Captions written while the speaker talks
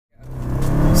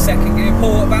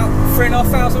pull about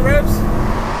 3,500 revs.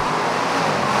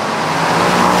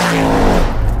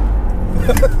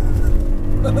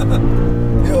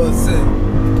 It was sick.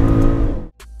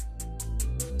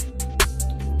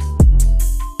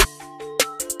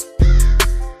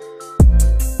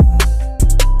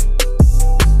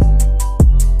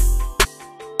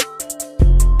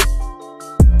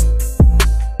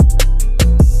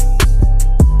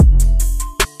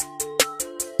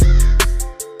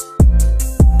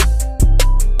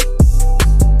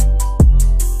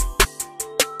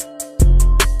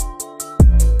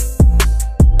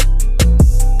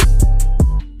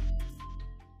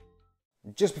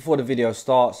 Just before the video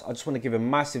starts, I just want to give a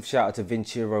massive shout out to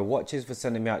Vincero Watches for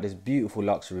sending me out this beautiful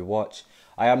luxury watch.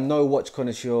 I am no watch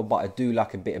connoisseur, but I do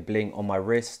like a bit of bling on my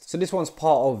wrist. So this one's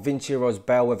part of Vincero's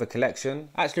Bellwether collection.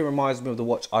 Actually reminds me of the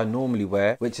watch I normally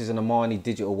wear, which is an Armani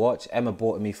digital watch. Emma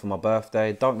bought it me for my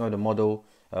birthday. Don't know the model,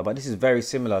 but this is very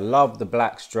similar. Love the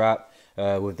black strap.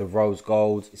 With the rose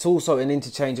gold. It's also an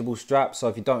interchangeable strap, so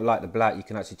if you don't like the black, you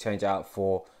can actually change it out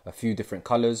for a few different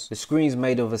colors. The screen's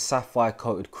made of a sapphire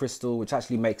coated crystal, which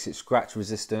actually makes it scratch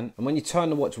resistant. And when you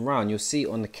turn the watch around, you'll see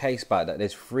on the case back that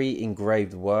there's 3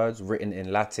 engraved words written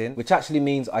in Latin, which actually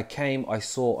means I came, I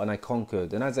saw, and I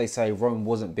conquered. And as they say, Rome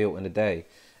wasn't built in a day.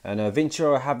 And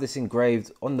Vincero have this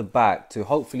engraved on the back to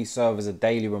hopefully serve as a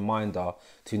daily reminder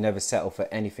to never settle for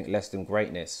anything less than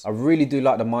greatness. I really do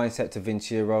like the mindset to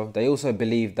Vincero. They also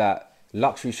believe that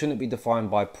luxury shouldn't be defined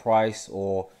by price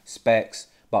or specs,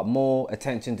 but more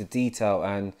attention to detail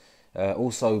and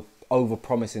also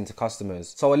over-promising to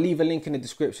customers. So I'll leave a link in the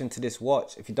description to this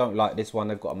watch. If you don't like this one,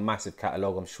 they've got a massive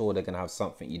catalogue. I'm sure they're going to have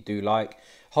something you do like.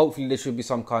 Hopefully there should be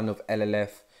some kind of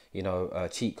LLF, you know,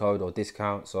 cheat code or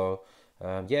discount. So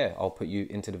yeah, I'll put you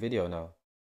into the video now.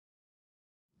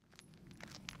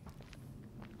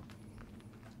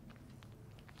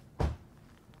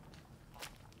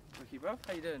 Ricky, bro,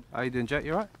 how you doing? How you doing, Jet?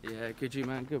 You alright? Yeah, good, you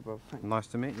man, good, bro. Thanks. Nice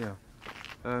to meet you.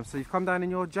 So you've come down in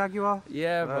your Jaguar?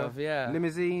 Yeah, bruv, yeah.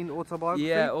 Limousine, autobiography?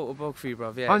 Yeah, autobiography,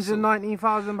 bruv, yeah. £119,000?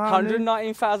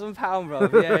 £119,000,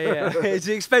 bruv, yeah, yeah. It's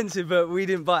expensive, but we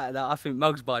didn't buy it at that. I think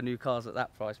Mugs buy new cars at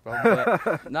that price, bruv.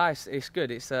 But nice, it's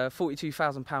good. It's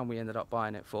 £42,000 we ended up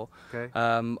buying it for. Okay.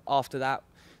 After that,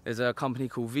 there's a company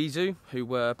called Vizu, who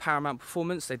were Paramount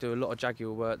Performance. They do a lot of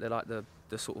Jaguar work. They're like the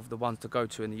sort of the ones to go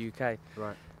to in the UK.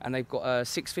 Right. And they've got a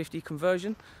 650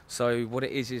 conversion. So what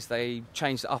it is they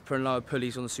change the upper and lower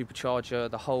pulleys on the supercharger,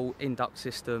 the whole induct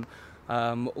system,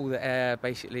 all the air,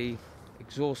 basically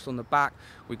exhaust on the back.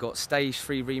 We got stage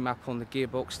 3 remap on the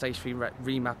gearbox, stage 3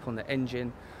 remap on the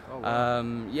engine. Oh,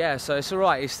 wow. Yeah, so it's all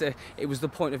right. It was the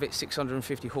point of it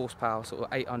 650 horsepower, sort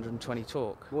of 820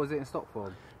 torque. What was it in stock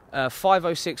form?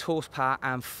 506 horsepower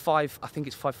and I think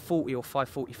it's 540 or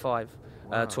 545.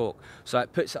 Wow. Torque, so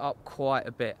it puts it up quite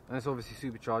a bit. And it's obviously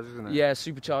supercharged, isn't it? Yeah,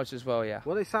 supercharged as well. Yeah.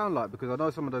 What do they sound like? Because I know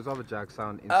some of those other Jags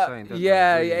sound insane. Don't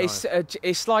yeah, they? Really it's nice.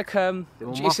 It's like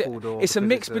it's a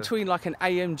mix between like an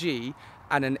AMG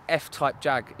and an F-type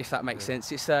Jag, if that makes sense.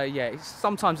 It's yeah,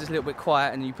 sometimes it's a little bit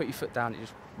quiet, and you put your foot down, it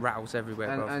just rattles everywhere.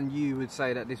 And you would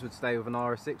say that this would stay with an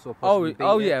RS6 or possibly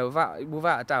oh yeah,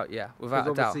 without a doubt, yeah, without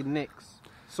a doubt. Obviously Nick's.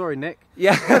 Sorry, Nick.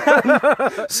 Yeah.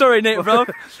 Sorry, Nick, bro.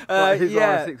 His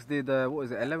yeah. RS6 did, what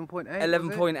was it, 11.8?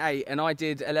 11.8, and I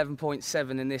did 11.7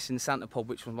 in this in Santa Pod,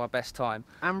 which was my best time.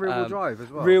 And rear-wheel drive as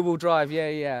well? Rear-wheel drive, yeah,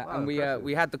 yeah. Wow, and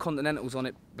we had the Continentals on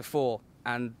it before,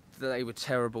 and they were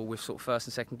terrible with sort of first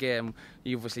and second gear. And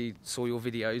you obviously saw your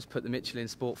videos, put the Michelin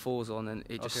Sport 4s on, and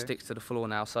it just sticks to the floor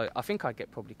now. So I think I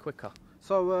get probably quicker.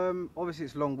 So obviously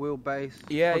it's long wheelbase.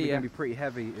 Yeah, probably yeah. Going to be pretty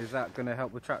heavy. Is that going to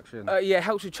help with traction? Yeah, it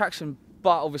helps with traction.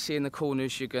 But obviously in the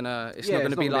corners, it's not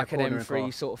gonna be like an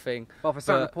M3 sort of thing. But for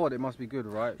Santa Pod, it must be good,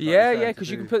 right? Yeah, yeah, because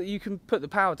you can put the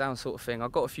power down sort of thing.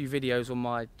 I've got a few videos on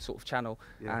my sort of channel,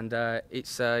 and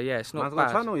it's yeah, it's not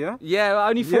bad. Channel, yeah. Yeah,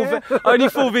 only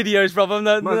four videos, brother.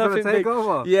 Nothing big.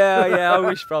 Over. Yeah, yeah, I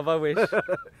wish, brother, I wish.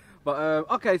 But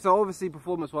okay, so obviously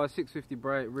performance-wise, 650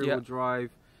 brake, rear-wheel drive.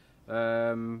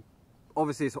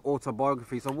 Obviously it's an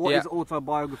autobiography, so what is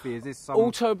autobiography? Is this some...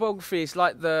 Autobiography is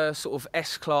like the sort of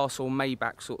S-Class or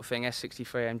Maybach sort of thing, S63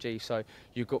 AMG, so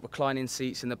you've got reclining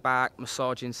seats in the back,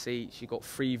 massaging seats, you've got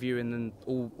free viewing and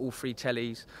all 3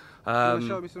 tellies. You want to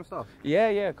show me some stuff? Yeah,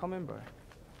 yeah, come in, bro.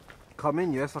 Come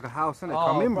in, yeah, it's like a house, isn't it?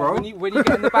 Come in, bro. When you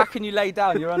get in the back and you lay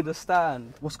down, you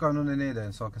understand. What's going on in here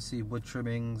then? So I can see wood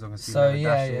trimmings, I can see dashes.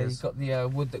 Yeah, you've got the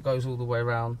wood that goes all the way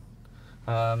around.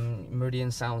 Meridian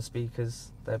sound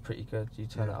speakers, they're pretty good. You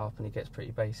turn it up and it gets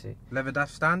pretty basic. Leather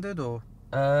dash standard or?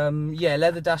 Yeah,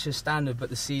 leather dash is standard, but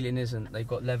the ceiling isn't. They've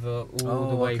got leather all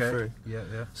the way through. Yeah,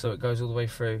 yeah. So it goes all the way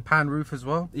through. Pan roof as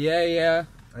well? Yeah, yeah.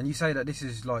 And you say that this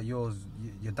is like your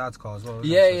dad's car as well?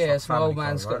 Yeah, so yeah. It's my old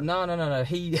man's car, right? got. No.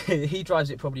 He drives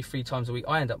it probably 3 times a week.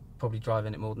 I end up probably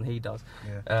driving it more than he does.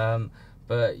 Yeah.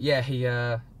 But yeah,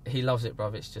 he loves it,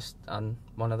 bruv. It's just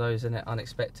one of those, isn't it?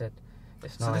 Unexpected.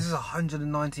 It's nice. So this is a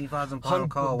 £190,000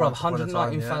 car. Bruv,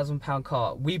 £190,000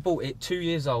 car. We bought it 2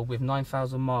 years old with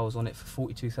 9,000 miles on it for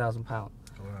 £42,000. Wow.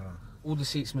 All the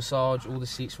seats massage, all the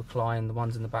seats recline. The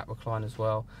ones in the back recline as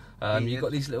well. You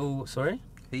got these little. Sorry.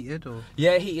 Heated or?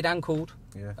 Yeah, heated and cooled.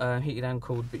 Yeah. Heated and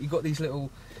cooled. But you got these little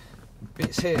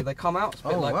bits here. They come out. It's a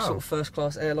bit like sort of first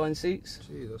class airline seats.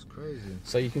 Gee, that's crazy.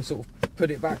 So you can sort of put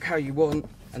it back how you want,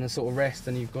 and then sort of rest,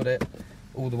 and you've got it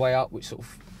all the way up, which sort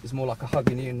of is more like a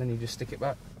hugging you, and then you just stick it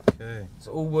back. Okay. It's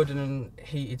all wooden and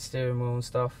heated steering wheel and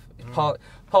stuff. It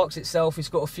parks itself. It's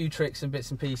got a few tricks and bits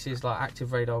and pieces like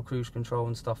active radar, cruise control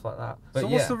and stuff like that. But so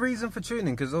what's the reason for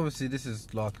tuning? Because obviously this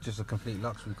is like just a complete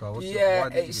luxury car.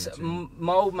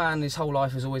 My old man his whole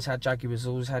life has always had Jaguars,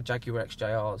 always had Jaguar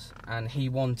XJLs, and he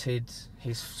wanted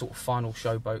his sort of final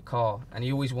showboat car, and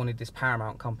he always wanted this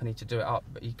Paramount company to do it up,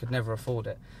 but he could never afford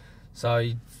it. So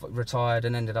he retired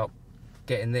and ended up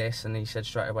getting this, and he said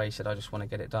straight away, he said, I just want to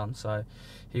get it done. So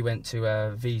he went to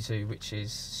Vizu, which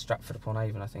is Stratford upon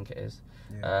Avon, I think it is.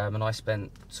 Yeah. And I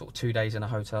spent sort of 2 days in a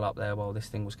hotel up there while this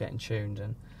thing was getting tuned,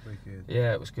 and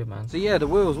yeah, it was good, man. So yeah, the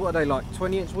wheels, what are they like?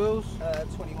 20-inch wheels?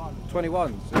 21.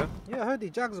 21s, yeah? Yeah, I heard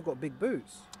these Jags have got big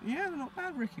boots. Yeah, they're not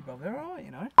bad, Ricky, but they're alright,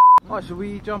 you know. Alright, should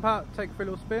we jump out, take for a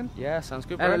little spin? Yeah, sounds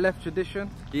good, bro. LLF tradition.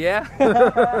 Yeah.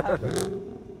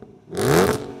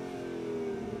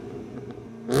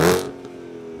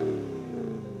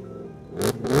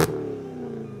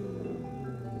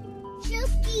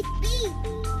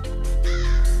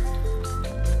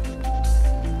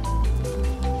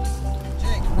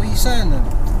 What are you saying then?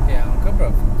 Yeah, I'm good,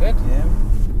 bro. Good. Yeah.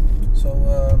 So,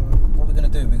 what we're gonna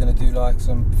do? We're gonna do like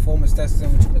some performance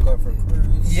testing. We're just gonna go for a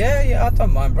cruise. Yeah, I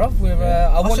don't mind, bro.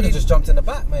 I should have just jumped in the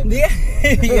back, maybe. Yeah,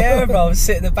 yeah, bro.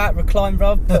 Sit in the back, recline,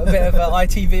 bro. Put a bit of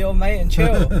ITV on, mate, and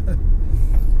chill.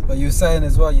 But you were saying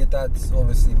as well, your dad's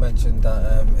obviously mentioned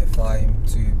that if I'm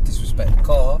to disrespect the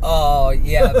car. Oh,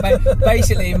 yeah.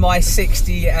 Basically, my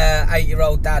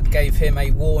 68-year-old dad gave him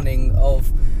a warning of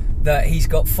that he's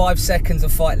got 5 seconds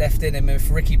of fight left in him. If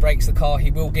Ricky breaks the car, he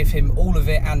will give him all of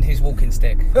it and his walking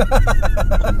stick. And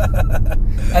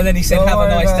then he said, have a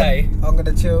nice day. I'm going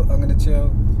to chill,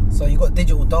 So you got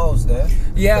digital dials there?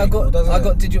 Yeah, I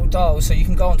got digital dials, so you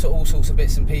can go onto all sorts of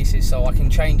bits and pieces. So I can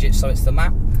change it so it's the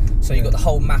map. So you got the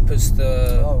whole map as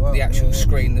the actual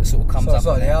screen that sort of comes up. It's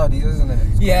like the Audis, isn't it?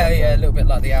 Yeah, a little bit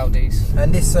like the Audis.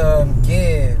 And this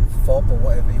gear fob or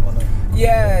whatever you want to.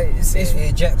 Yeah, it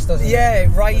ejects, doesn't it? Yeah, it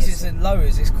raises and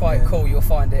lowers. It's quite cool. You'll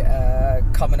find it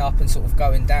coming up and sort of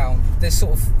going down. There's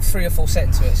sort of 3 or 4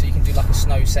 settings to it, so you can do like a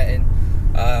snow setting,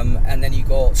 and then you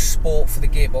got sport for the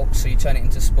gearbox, so you turn it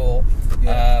into sport.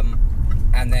 Yeah.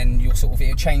 And then you'll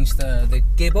it'll change the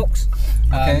gearbox.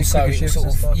 So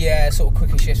it's sort of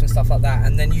quicker shifts and stuff like that.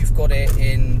 And then you've got it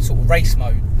in sort of race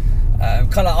mode.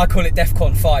 Kind of, I call it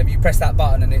DEFCON 5. You press that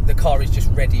button and the car is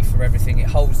just ready for everything. It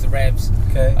holds the revs.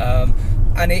 Okay.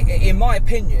 And in my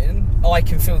opinion, I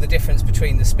can feel the difference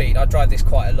between the speed. I drive this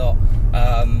quite a lot.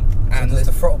 And does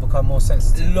the throttle become more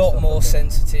sensitive? A lot more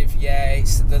sensitive, yeah.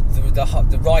 It's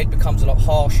the ride becomes a lot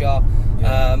harsher.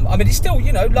 Yeah. I mean, it's still,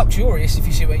 you know, luxurious if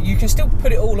you see it. You can still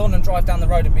put it all on and drive down the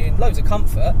road and be in loads of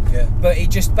comfort. Yeah. But it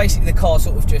just basically the car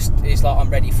sort of just is like, I'm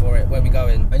ready for it. Where we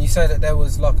going? And you say that there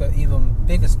was like an even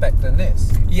bigger spec than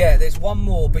this. Yeah, there's one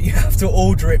more, but you have to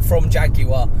order it from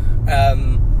Jaguar.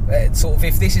 Sort of,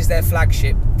 if this is their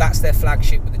flagship, that's their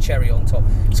flagship with the cherry on top.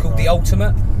 It's called the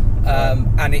Ultimate.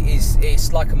 And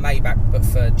it's like a Maybach but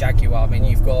for Jaguar. I mean,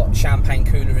 you've got champagne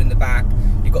cooler in the back,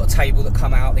 you've got a table that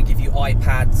come out, they give you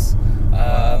iPads.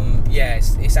 Yeah,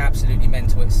 it's absolutely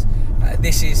mental.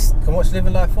 This is can watch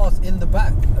Living Life Fast in the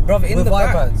back, brother. In with the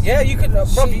back, iPads. yeah, you can,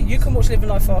 brother. You can watch Living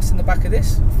Life Fast in the back of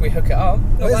this if we hook it up.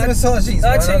 Where's the massage seats?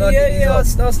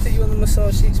 I'll stick you on the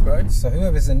massage seats, bro. So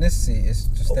whoever's in this seat is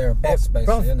just their boss,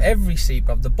 basically. Bruv, every seat,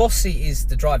 bro. The boss seat is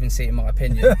the driving seat, in my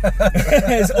opinion.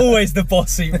 It's always the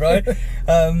boss seat, bro.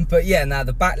 But yeah, now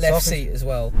the back left seat as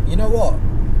well. You know what?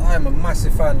 I am a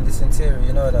massive fan of this interior.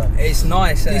 You know that. It's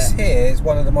nice. This here is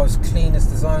one of the most cleanest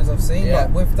designs I've seen. Yeah.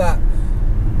 Like with that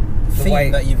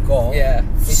theme that you've got, yeah,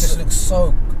 it just looks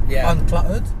so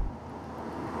uncluttered.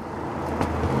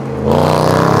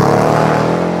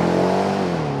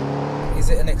 Is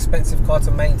it an expensive car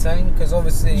to maintain? Because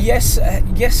obviously... Yes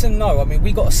and no. I mean,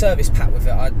 we got a service pack with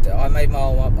it. I made my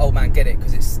old man get it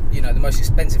because it's, you know, the most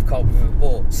expensive car we've ever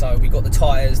bought. So we got the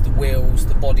tyres, the wheels,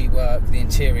 the bodywork, the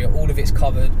interior, all of it's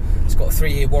covered. It's got a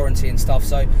 3-year warranty and stuff.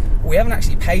 So we haven't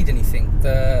actually paid anything.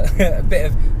 A bit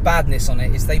of badness on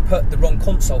it is they put the wrong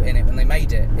console in it when they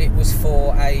made it. It was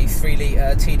for a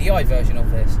 3-litre TDI version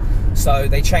of this. So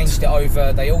they changed it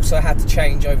over. They also had to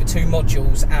change over 2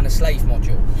 modules and a slave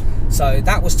module. So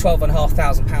that was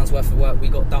 £12,500 worth of work we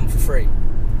got done for free.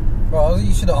 Bro,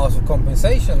 you should have asked for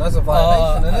compensation. That's a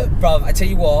violation, isn't it? Bro, I tell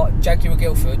you what, Jaguar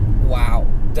Guildford, wow.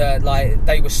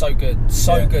 They were so good,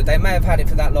 good. They may have had it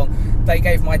for that long. They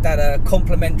gave my dad a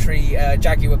complimentary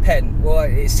Jaguar pen. Well,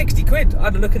 it's 60 quid. I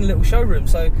had a look in a little showroom.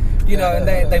 So, you know, and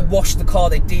they washed the car,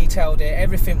 they detailed it.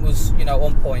 Everything was, you know,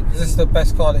 on point. Is this the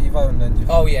best car that you've owned then?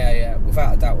 Oh yeah,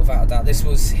 without a doubt, without a doubt. This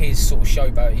was his sort of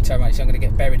showboat. He told me, I'm going to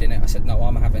get buried in it. I said, no,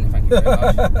 I'm having it, thank you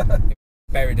very much.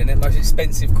 Buried in it, most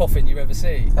expensive coffin you ever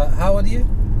see. How old are you?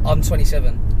 I'm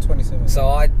 27. 27. So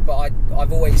I've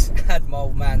always had my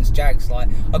old man's Jags. Like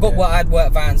I had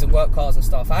work vans and work cars and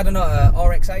stuff. I had an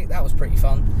RX8, that was pretty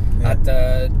fun. I had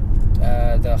the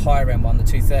higher end one, the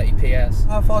 230 PS.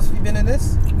 How fast have you been in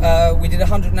this? We did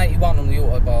 181 on the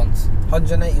autobahns.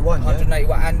 181.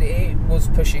 181, and it was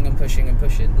pushing and pushing and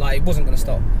pushing. Like it wasn't going to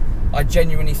stop. I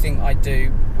genuinely think I'd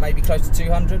do maybe close to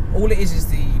 200. All it is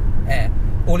the air.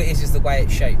 All it is the way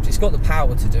it's shaped. It's got the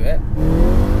power to do it.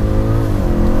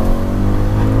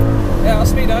 Yeah, I'll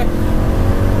speedo.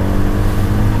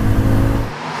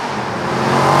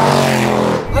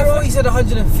 I thought you said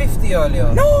 150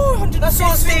 earlier. No, 150. That's what I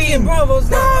was thinking, bro. No,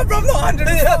 bro, I'm not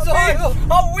 150. I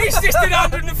wish this did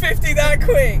 150 that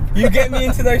quick. You get me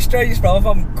into those straights, bro,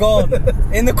 I'm gone.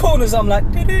 In the corners, I'm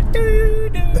like, do do do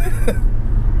do.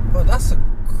 Well, that's a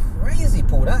crazy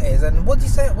pull that is. And what do you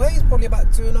say it weighs? Probably about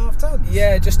 2.5 tons.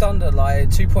 Yeah, just under, like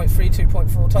 2.3,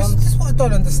 2.4 tons. This is what I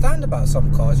don't understand about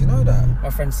some cars, you know that? My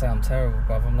friends say I'm terrible,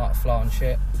 bruv. I'm like flying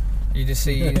shit. You just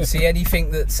see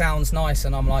anything that sounds nice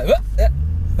and I'm like,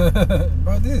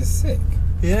 bro, this is sick.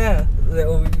 Yeah, like,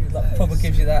 probably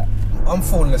gives you that. I'm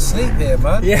falling asleep here,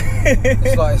 man. Yeah.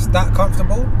 It's like, it's that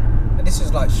comfortable. And this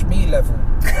is like Shmee level.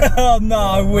 Oh no,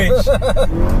 I wish.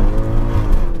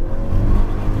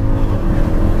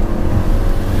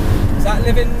 Is that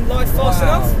living life fast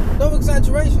enough? No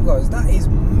exaggeration, guys. That is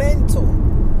mental.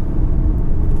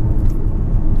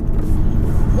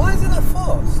 Why is it that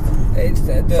fast? So,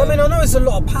 I mean, I know it's a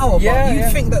lot of power, but you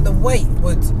think that the weight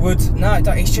would... No,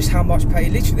 it's just how much power,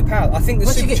 literally the power. I think the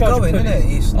once you get going,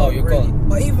 innit? You're gone.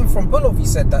 But even from Bulov, you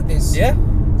said that this... Yeah?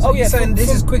 So you're saying this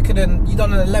is quicker than... You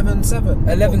done an 11.7?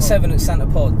 11.7 at Santa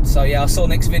Pod. So yeah, I saw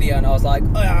Nick's video and I was like,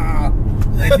 ah.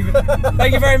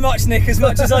 Thank you very much, Nick, as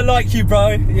much as I like you, bro.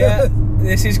 Yeah,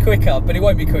 this is quicker, but it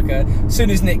won't be quicker. As soon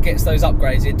as Nick gets those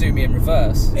upgrades, it'd do me in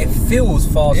reverse. It feels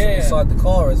faster inside the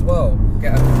car as well.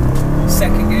 Get a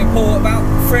second gear pull at about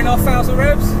 3,500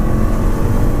 revs.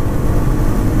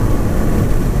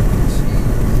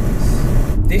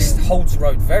 Jesus. This holds the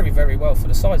road very, very well for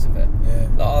the size of it. Yeah.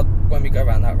 Like when we go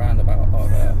around that roundabout,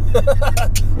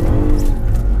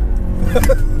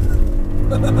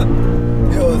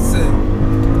 You're sick.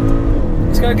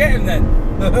 Let's go get him then.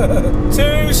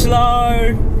 Too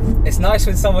slow. It's nice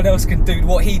when someone else can do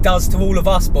what he does to all of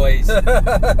us, boys. See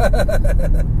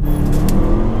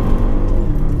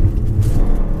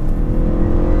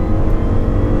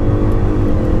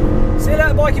you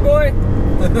later, bikey boy.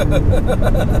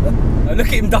 Oh, look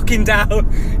at him ducking down.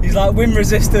 He's like wind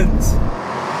resistance.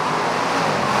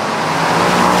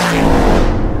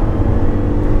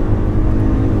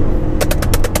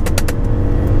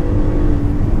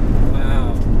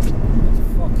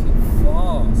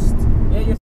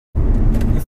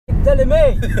 Telling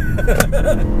me.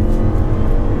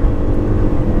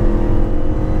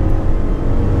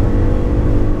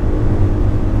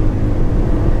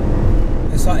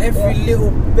 It's like every little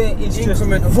bit is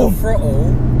increment of the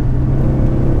throttle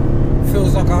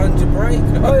feels like 100 brake.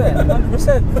 Oh yeah,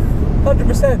 100%.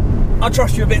 100%. I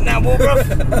trust you a bit now, more bro.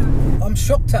 I'm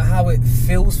shocked at how it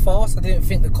feels fast. I didn't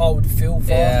think the car would feel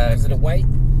fast because of the weight.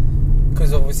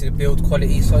 Because obviously the build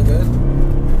quality is so good.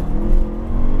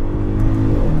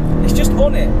 It's just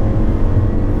on it.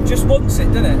 Just wants it,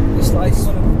 doesn't it? It's like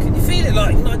can you feel it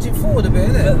like nudging forward a bit,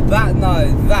 isn't it?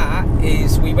 That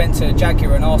is, we went to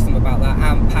Jaguar and asked them about that,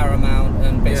 and Paramount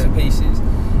and bits and pieces.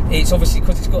 It's obviously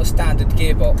because it's got a standard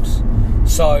gearbox.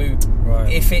 So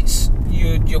if it's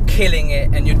you're killing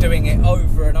it and you're doing it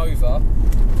over and over,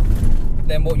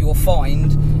 then what you'll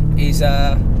find is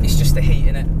it's just the heat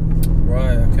in it.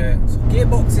 Right, okay. So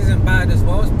gearbox isn't bad as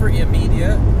well. It's pretty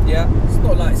immediate. Yeah. It's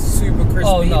not like super crispy.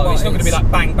 Oh no, it's not going to be like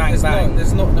bang, bang, bang.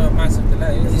 There's not no massive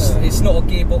delay, is there? It's not a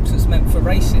gearbox that's meant for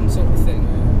racing sort of thing.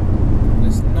 Yeah.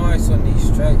 It's nice on these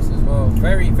straights as well.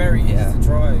 Very, very easy to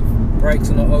drive. Brakes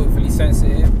are not overly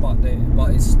sensitive, but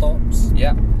it stops.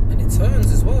 Yeah. And it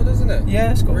turns as well, doesn't it?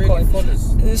 Yeah, it's got really quite...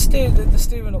 follows. The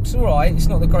steering looks alright. It's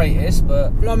not the greatest,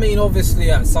 but... Well, I mean, obviously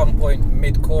at some point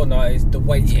mid-corner, the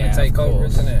weight's going to take over,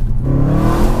 isn't it?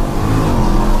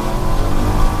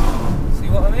 See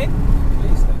what I mean?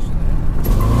 Police station there.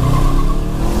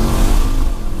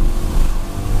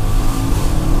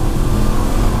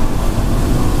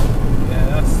 Yeah,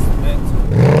 that's mental.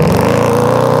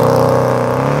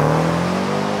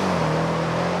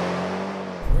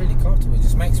 Really comfortable. It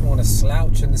just makes me want to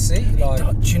slouch in the seat.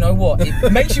 Like, do you know what?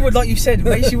 It makes you, like you said, it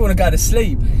makes you want to go to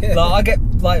sleep. Yeah. Like I get,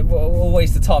 like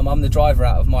always the time, I'm the driver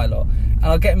out of my lot. And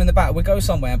I'll get them in the back, we go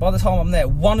somewhere, and by the time I'm there,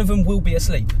 one of them will be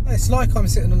asleep. it's like I'm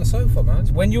sitting on the sofa, man.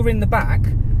 When you're in the back,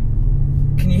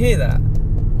 can you hear that?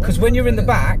 Because when you're in the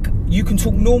back, you can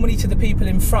talk normally to the people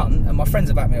in front, and my friends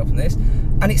have backed me up on this,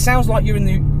 and it sounds like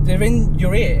they're in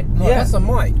your ear. No, that's a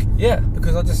mic. Yeah.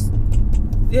 Because I just...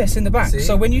 Yeah, it's in the back. See?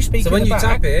 So when you speak So in when the you back,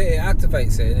 tap it, it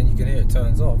activates it, and then you can hear it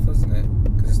turns off, doesn't it?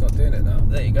 Because it's not doing it now.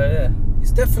 there you go, yeah.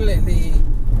 It's definitely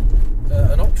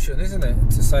an option, isn't it?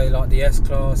 To say like the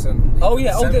S-Class and Oh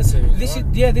yeah, Series,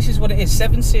 this is what it is.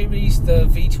 7 Series, the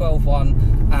V12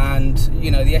 one, and you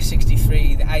know the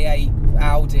S63, the A8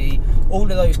 Audi, all of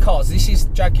those cars. This is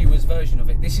Jaguar's version of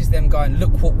it. This is them going,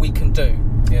 look what we can do,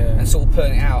 and sort of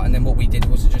putting it out. And then what we did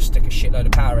was to just stick a shitload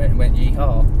of power in it and went,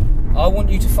 yeehaw. I want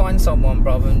you to find someone,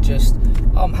 brother, and just,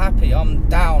 I'm happy, I'm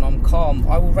down, I'm calm.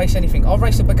 I will race anything. I'll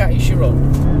race a Bugatti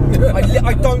Chiron.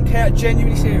 I don't care.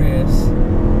 Genuinely serious.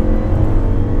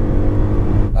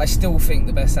 I still think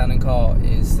the best sounding car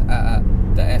is the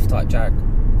F-Type Jag.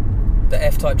 The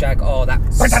F-Type Jag, oh that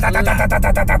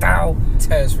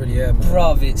tears through the air, man.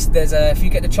 Bruv, if you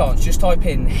get the chance, just type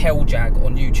in Hell Jag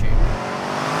on YouTube.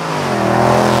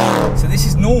 So this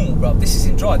is normal, bruv. This is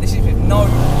in drive. This is with no.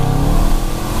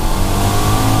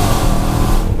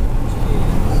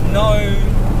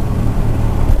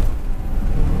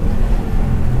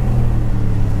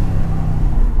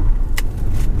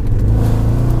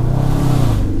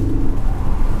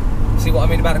 See what I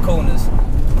mean about the corners? It's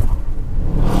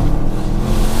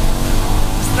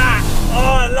that!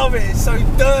 Oh, I love it, it's so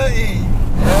dirty!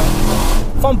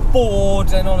 Yeah. If I'm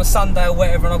bored and on a Sunday or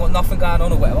whatever and I've got nothing going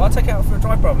on or whatever, I'll take it out for a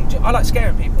drive, brother. I like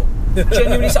scaring people.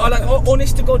 Genuinely, I like,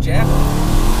 honest to God, yeah?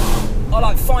 I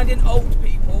like finding old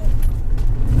people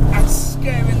and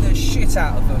scaring the shit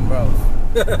out of them, bro.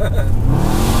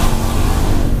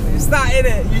 It's that,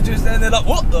 innit? You just, and they're like,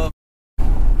 what the?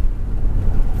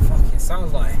 Fuck, it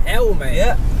sounds like hell, mate.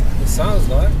 Yeah. It sounds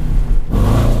like.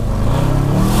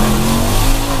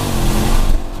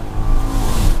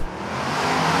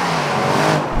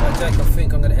 Jack, I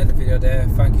think I'm going to end the video there.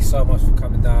 Thank you so much for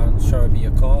coming down and showing me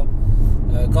your car.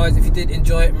 Guys, if you did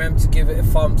enjoy it, remember to give it a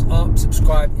thumbs up,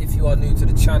 subscribe if you are new to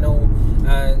the channel,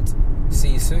 and see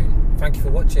you soon. Thank you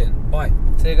for watching. Bye.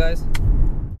 See you guys.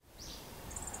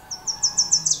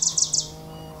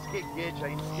 Skid gear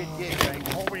change,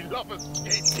 oh we love a skid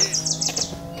gear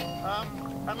change.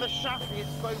 And the chassis is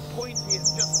so pointy,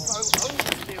 it's just so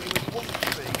oversteering as it wants to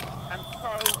be, and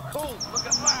so cool. Look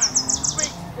at that,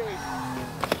 big skid.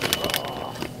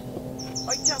 Oh,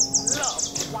 I just love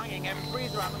swanging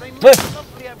M3s around, and they make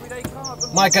lovely everyday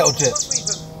cars. My kettle chip.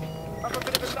 I'm a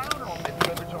bit of a downer on this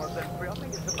turbocharged M3. I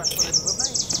think it's the best one I've ever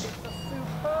made. It's a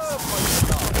superb.